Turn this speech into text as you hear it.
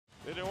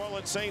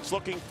Orleans Saints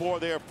looking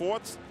for their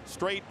 4th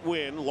straight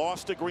win,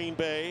 lost to Green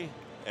Bay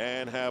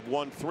and have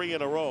won 3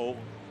 in a row.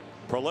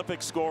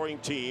 Prolific scoring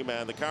team,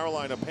 and the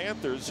Carolina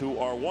Panthers, who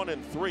are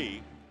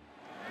 1-3.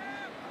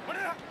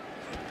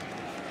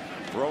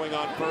 Throwing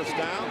on first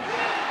down,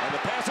 and the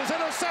pass is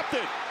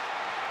intercepted.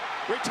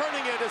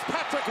 Returning it is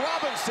Patrick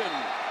Robinson,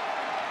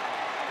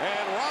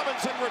 and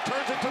Robinson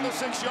returns it to the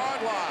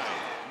 6-yard line.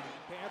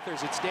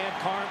 Panthers, it's Dan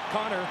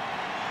Connor.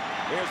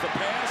 Here's the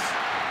pass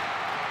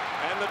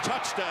and the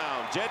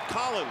touchdown. Jed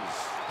Collins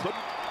couldn't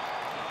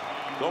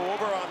go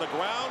over on the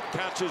ground,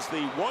 catches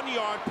the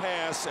 1-yard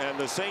pass, and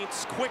the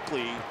Saints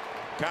quickly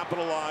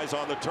capitalize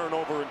on the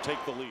turnover and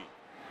take the lead.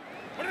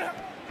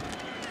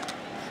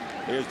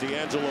 Here's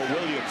D'Angelo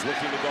Williams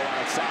looking to go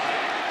outside.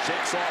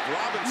 Shakes off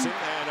Robinson,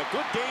 and a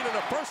good gain and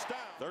a first down.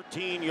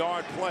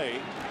 13-yard play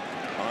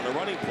on the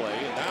running play.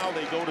 And now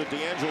they go to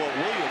D'Angelo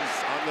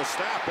Williams on the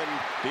snap, and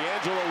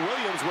D'Angelo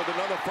Williams with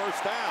another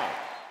first down.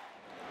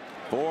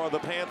 For the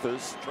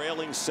Panthers,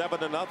 trailing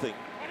 7-0.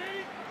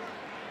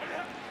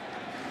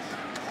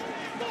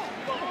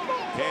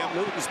 Cam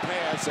Newton's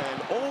pass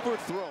and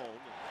overthrown.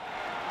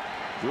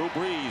 Drew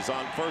Brees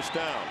on first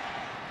down.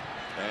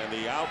 And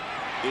the out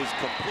is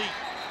complete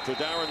to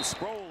Darren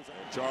Sproles.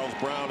 And Charles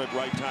Brown at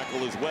right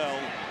tackle as well.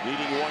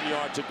 Needing 1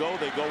 yard to go,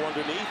 they go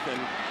underneath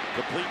and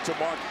complete to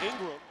Mark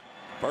Ingram.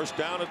 First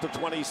down at the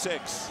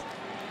 26.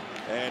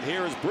 And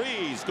here is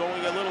Brees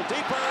going a little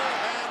deeper,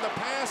 and the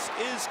pass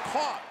is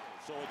caught.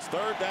 So it's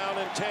 3rd down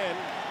and 10.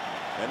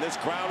 And this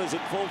crowd is in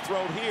full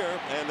throat here,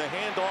 and the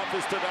handoff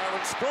is to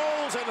Darren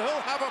Sproles, and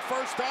he'll have a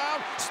first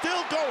down.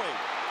 Still going.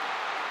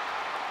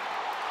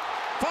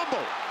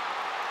 Fumble.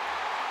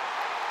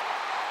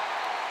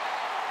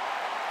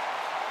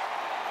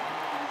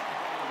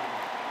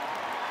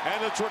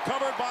 And it's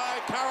recovered by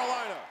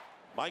Carolina.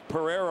 Mike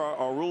Pereira,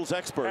 our rules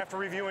expert. After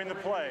reviewing the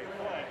play,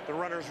 the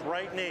runner's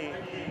right knee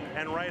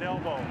and right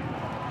elbow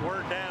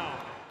were down.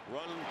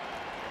 Run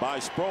by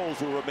Sproles,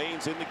 who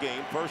remains in the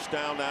game. First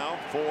down now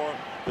for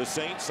the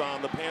Saints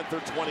on the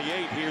Panther 28.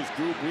 Here's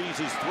Drew Brees'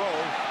 throw,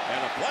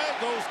 and a flag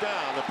goes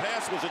down. The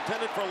pass was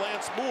intended for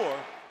Lance Moore.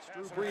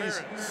 Drew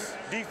Brees.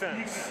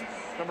 Defense,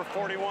 number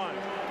 41.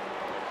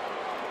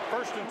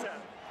 1st and 10.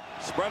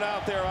 Spread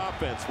out their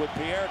offense with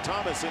Pierre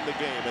Thomas in the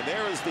game, and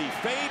there is the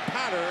fade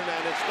pattern,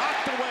 and it's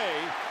knocked away.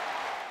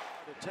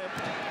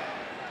 Attempt.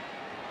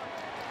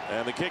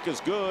 And the kick is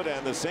good,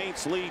 and the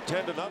Saints lead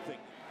 10-0.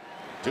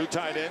 2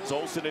 tight ends,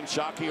 Olsen and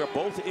Shockey, are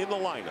both in the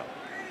lineup.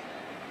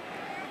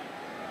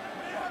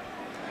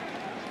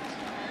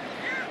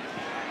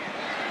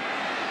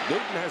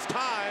 Newton has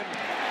time,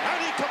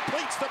 and he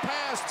completes the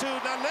pass to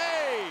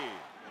Nene.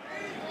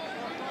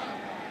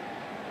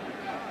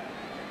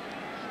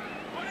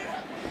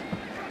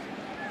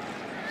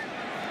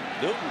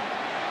 Newton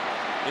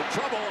in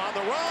trouble on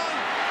the run,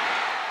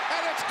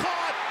 and it's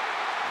caught.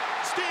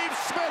 Steve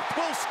Smith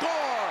will score.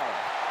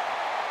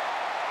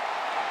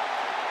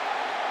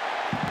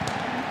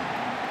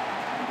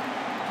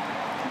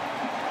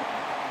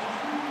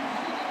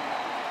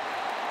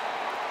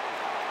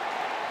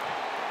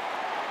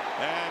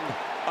 And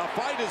a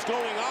fight is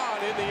going on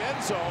in the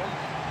end zone,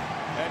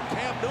 and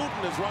Cam Newton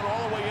has run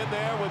all the way in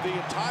there with the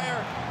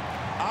entire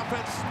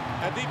offense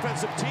and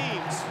defensive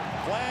teams.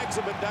 Flags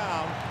have been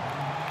down.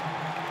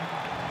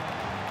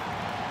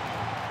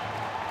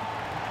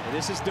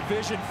 This is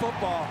division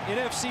football.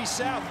 NFC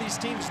South, these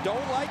teams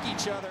don't like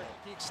each other.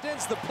 He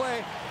extends the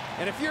play,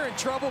 and if you're in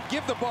trouble,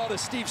 give the ball to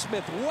Steve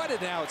Smith. What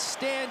an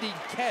outstanding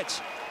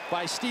catch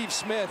by Steve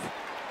Smith.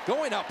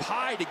 Going up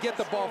high to get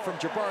the ball from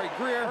Jabari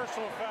Greer.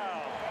 Personal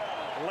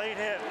foul. Late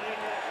hit.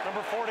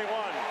 Number 41.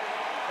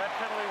 That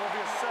penalty will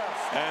be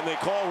assessed. And they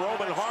call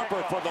Roman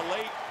Harper for the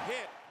late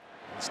hit.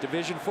 It's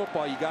division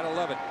football. You got to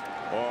love it.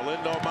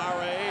 Orlando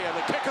Mare, and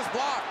the kick is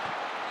blocked.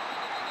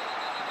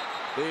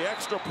 The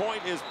extra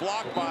point is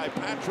blocked by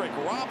Patrick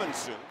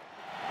Robinson.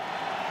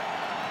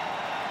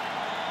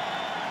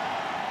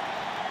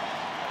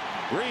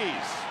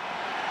 Brees.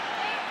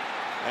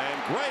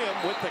 And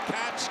Graham with the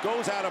catch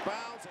goes out of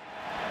bounds.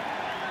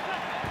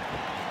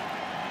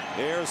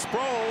 Here's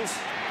Sproles,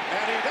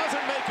 and he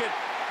doesn't make it.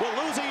 Will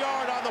lose a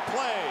yard on the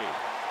play.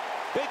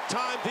 Big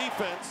time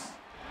defense.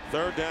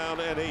 3rd down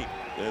and 8.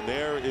 And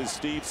there is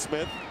Steve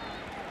Smith.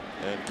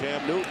 And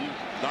Cam Newton,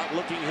 not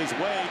looking his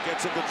way,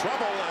 gets into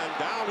trouble, and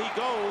down he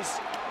goes.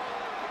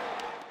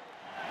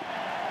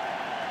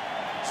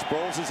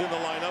 Sproles is in the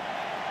lineup,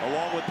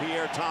 along with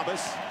Pierre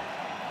Thomas.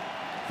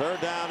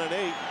 3rd down and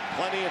 8.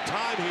 Plenty of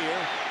time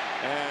here,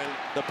 and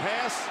the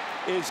pass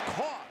is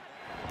caught.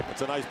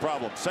 That's a nice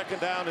problem. 2nd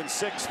down and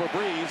 6 for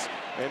Brees,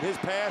 and his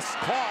pass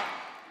caught.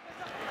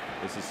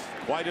 This is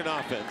quite an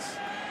offense.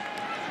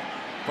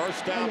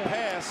 First down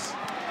pass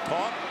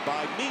caught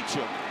by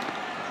Meacham.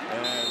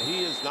 And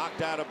he is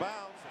knocked out of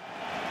bounds.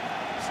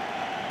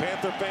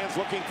 Panther fans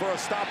looking for a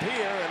stop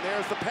here, and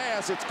there's the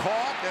pass. It's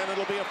caught, and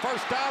it'll be a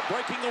first down.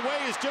 Breaking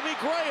away is Jimmy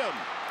Graham.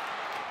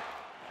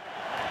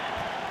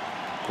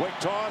 Quick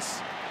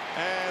toss,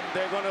 and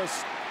they're going to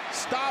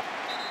stop.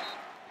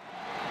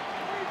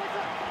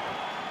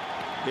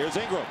 Here's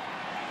Ingram.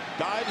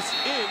 dives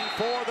in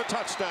for the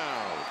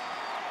touchdown.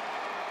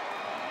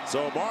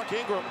 So Mark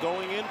Ingram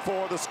going in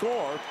for the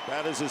score.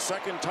 That is his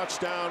second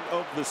touchdown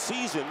of the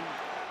season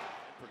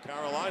for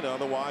Carolina.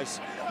 Otherwise,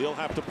 he'll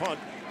have to punt.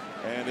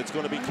 And it's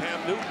going to be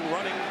Cam Newton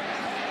running.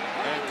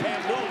 And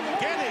Cam Newton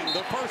getting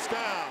the first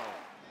down.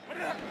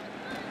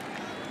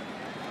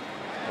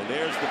 And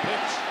there's the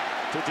pitch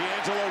to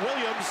D'Angelo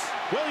Williams.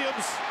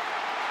 Williams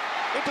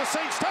into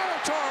Saints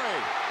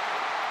territory.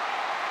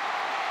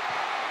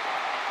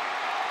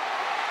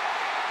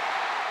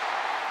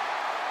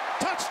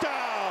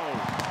 Touchdown.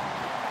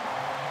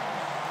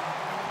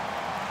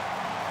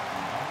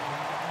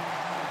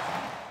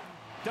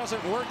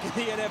 Doesn't work in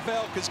the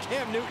NFL because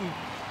Cam Newton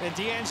and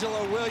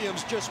D'Angelo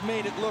Williams just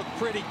made it look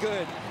pretty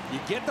good. You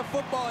get the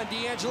football in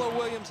D'Angelo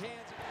Williams' hands.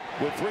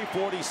 With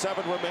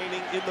 3:47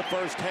 remaining in the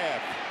first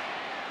half.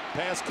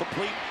 Pass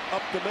complete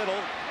up the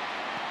middle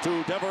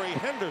to Devery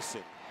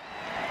Henderson.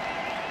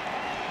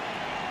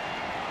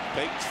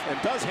 Fakes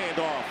and does hand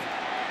off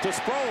to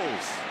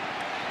Sproles.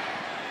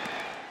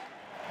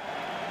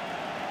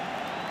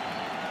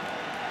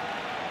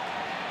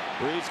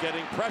 Breeze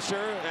getting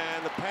pressure,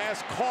 and the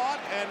pass caught,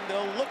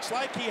 and looks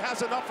like he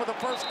has enough for the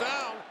first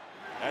down.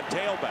 At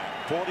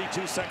tailback,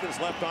 42 seconds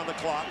left on the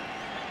clock.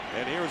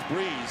 And here's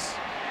Breeze.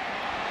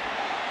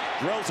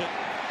 Drills it,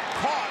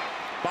 caught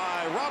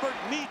by Robert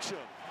Meacham.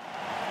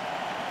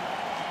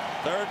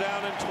 Third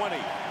down and 20.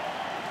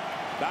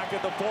 Back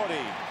at the 40.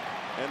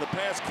 And the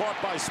pass caught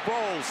by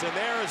Sproles. And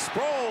there is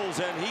Sproles,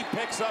 and he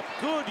picks up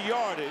good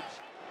yardage.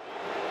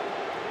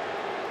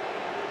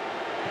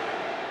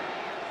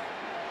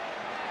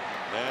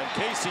 And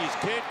Casey's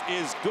kick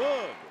is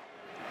good.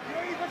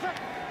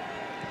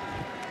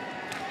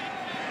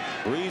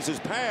 Breeze's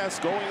pass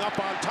going up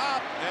on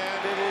top,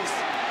 and it is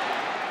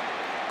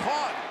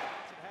caught.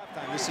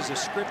 This is a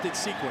scripted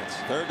sequence.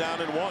 Third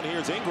down and 1.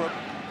 Here's Ingram.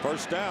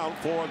 First down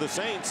for the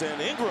Saints,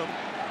 and Ingram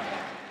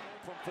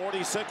from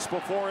 46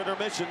 before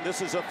intermission.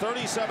 This is a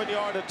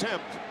 37-yard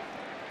attempt.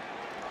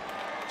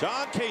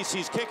 John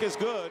Casey's kick is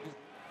good.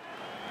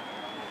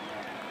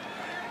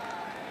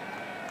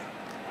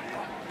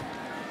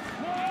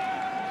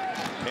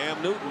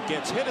 Cam Newton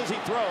gets hit as he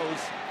throws,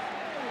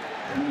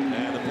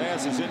 and the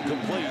pass is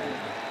incomplete.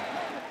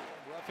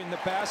 Roughing the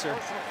passer.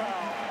 Personal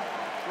foul.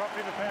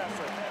 Roughing the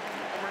passer.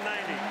 Number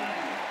 90.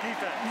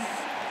 Defense.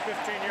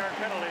 15-yard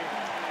penalty.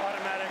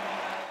 Automatic.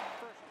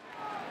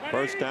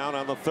 First down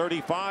on the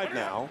 35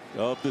 now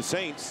of the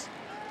Saints.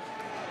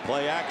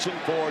 Play action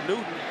for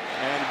Newton,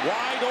 and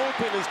wide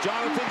open is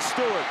Jonathan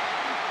Stewart.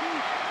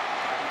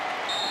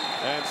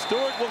 And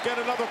Stewart will get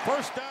another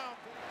first down.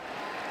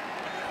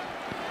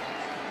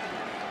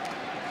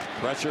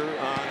 Pressure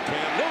on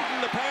Cam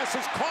Newton. The pass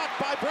is caught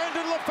by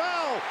Brandon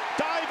LaFell.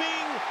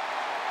 Diving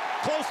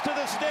close to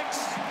the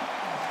sticks.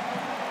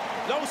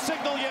 No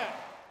signal yet.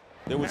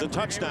 There was a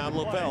touchdown,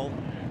 LaFell.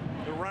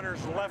 The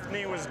runner's left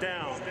knee was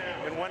down,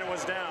 and when it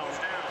was down,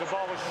 the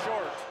ball was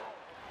short.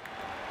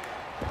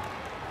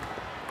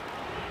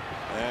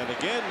 And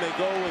again, they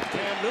go with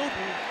Cam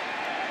Newton.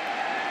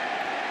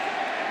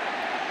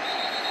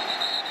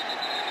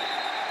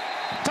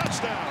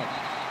 Touchdown.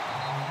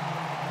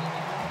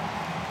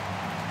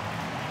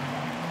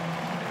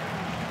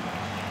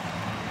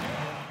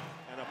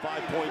 And a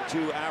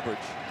 5.2 average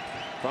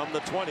from the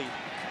 20.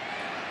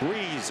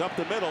 Breeze up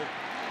the middle.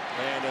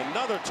 And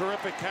another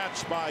terrific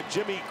catch by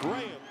Jimmy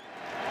Graham.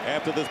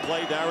 After this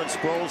play, Darren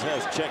Sproles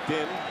has checked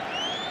in.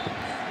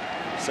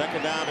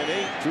 Second down and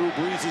 8. Drew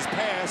Brees'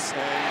 pass,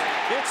 and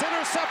it's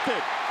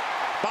intercepted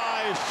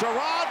by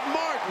Sherrod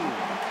Martin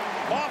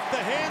off the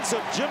hands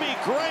of Jimmy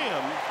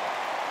Graham.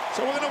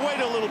 So we're going to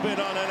wait a little bit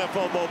on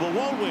NFL Mobile,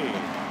 won't we?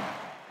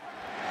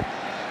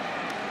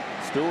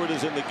 Stewart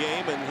is in the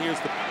game, and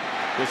here's the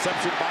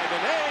reception by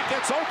Nene.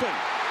 Gets open.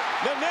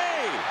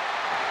 Nene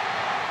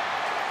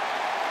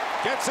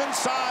gets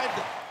inside,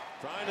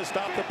 trying to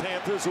stop the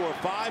Panthers, who are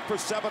 5 for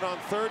 7 on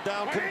third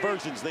down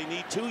conversions. They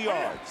need 2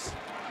 yards.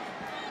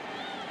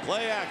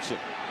 Play action.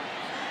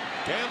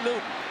 Cam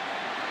Newton.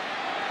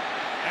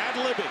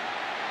 Ad-libbing.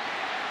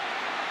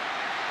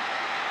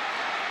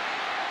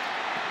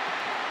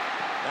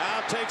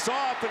 Now takes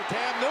off, and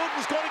Cam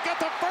Newton's going to get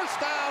the first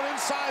down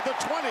inside the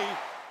 20.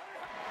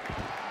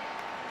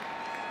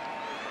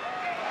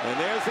 And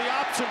there's the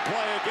option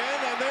play again,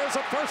 and there's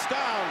a first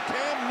down.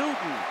 Cam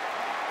Newton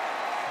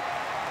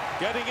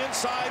getting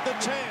inside the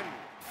 10.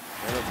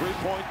 And a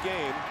 3-point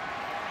game.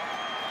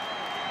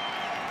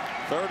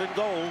 Third and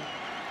goal.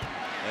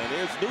 And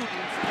here's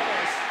Newton's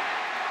pass.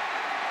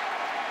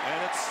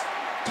 And it's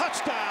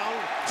touchdown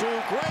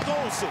to Greg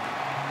Olsen.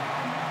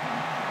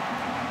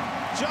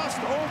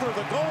 Just over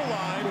the goal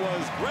line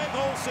was Greg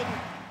Olsen.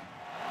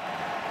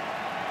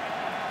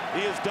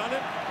 He has done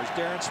it. There's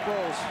Darren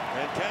Sproles.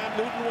 And Cam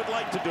Newton would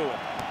like to do it.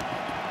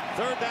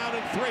 Third down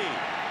and 3.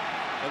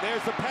 And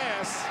there's the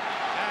pass.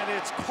 And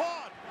it's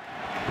caught.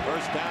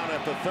 First down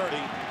at the 30.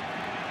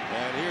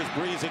 And here's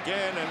Breeze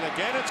again. And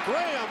again it's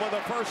Graham with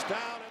a first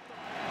down.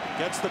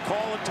 Gets the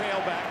call at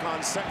tailback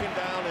on second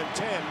down and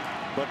 10.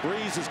 But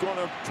Breeze is going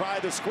to try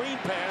the screen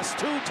pass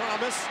to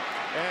Thomas.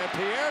 And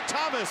Pierre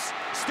Thomas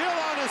still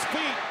on his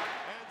feet.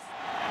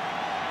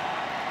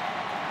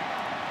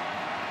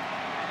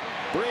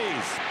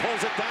 Breeze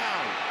pulls it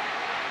down.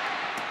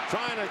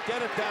 Trying to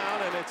get it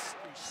down, and it's...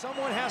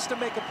 Someone has to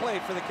make a play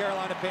for the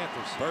Carolina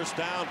Panthers. First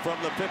down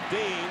from the 15,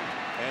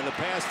 and the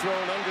pass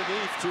thrown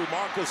underneath to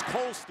Marcus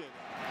Colston.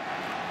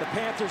 The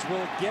Panthers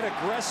will get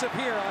aggressive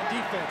here on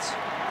defense.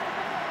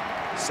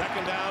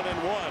 Second down and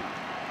 1.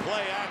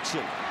 Play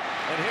action.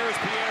 And here is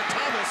Pierre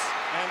Thomas,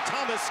 and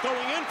Thomas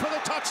going in for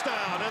the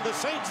touchdown, and the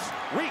Saints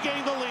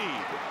regain the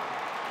lead.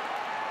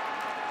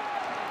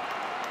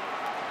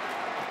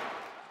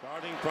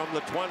 Starting from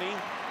the 20,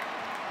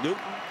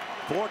 Newton,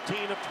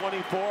 14 of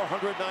 24,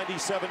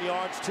 197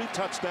 yards, 2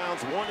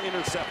 touchdowns, 1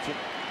 interception.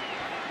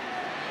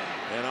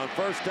 And on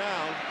first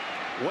down,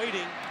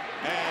 waiting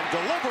and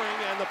delivering,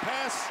 and the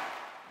pass.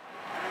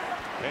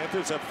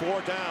 Panthers have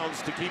 4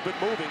 downs to keep it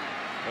moving.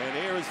 And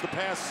here is the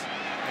pass,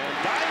 and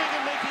diving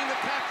and making the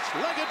catch,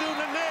 Legadou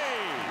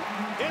Nene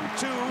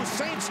into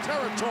Saints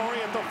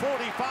territory at the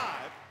 45.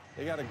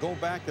 They got to go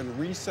back and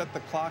reset the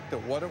clock to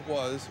what it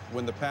was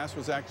when the pass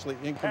was actually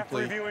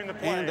incomplete,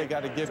 and they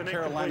got to give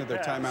Carolina their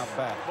timeout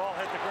back. The ball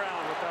hit the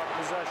ground without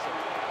possession.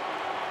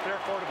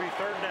 Therefore, to be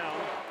third down.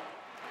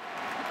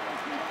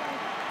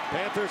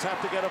 Panthers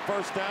have to get a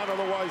first down,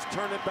 otherwise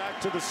turn it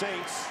back to the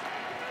Saints,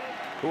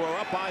 who are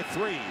up by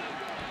 3.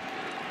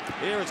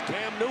 Here is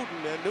Cam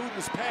Newton, and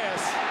Newton's pass.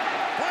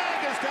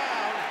 Flag is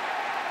down.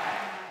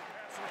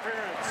 Pass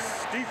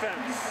interference.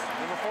 Defense,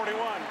 number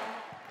 41.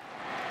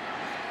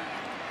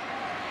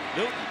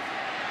 Newton.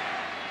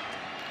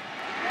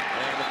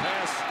 And the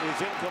pass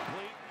is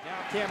incomplete.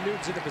 Now Cam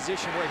Newton's in a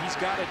position where he's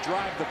got to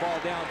drive the ball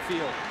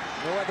downfield.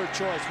 No other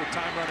choice with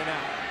time running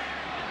out.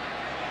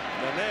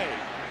 Nene.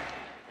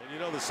 And you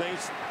know the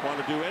Saints want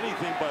to do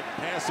anything but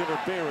pass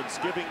interference,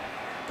 giving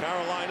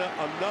Carolina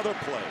another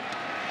play.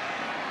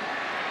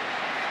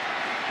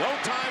 No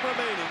time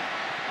remaining.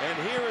 And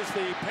here is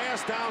the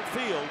pass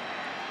downfield.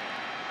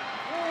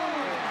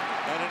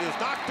 And it is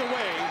knocked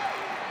away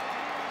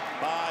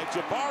by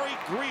Jabari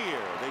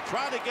Greer. They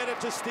try to get it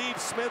to Steve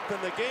Smith,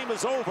 and the game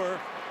is over.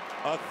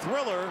 A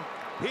thriller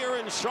here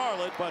in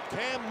Charlotte, but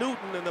Cam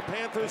Newton and the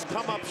Panthers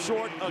come up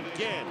short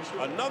again.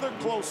 Another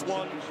close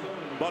one,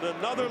 but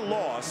another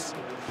loss.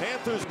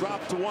 Panthers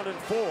drop to 1-4,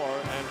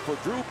 and for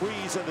Drew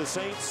Brees and the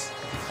Saints,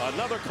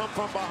 another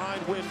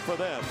come-from-behind win for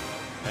them.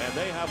 And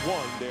they have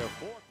won their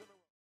 4th.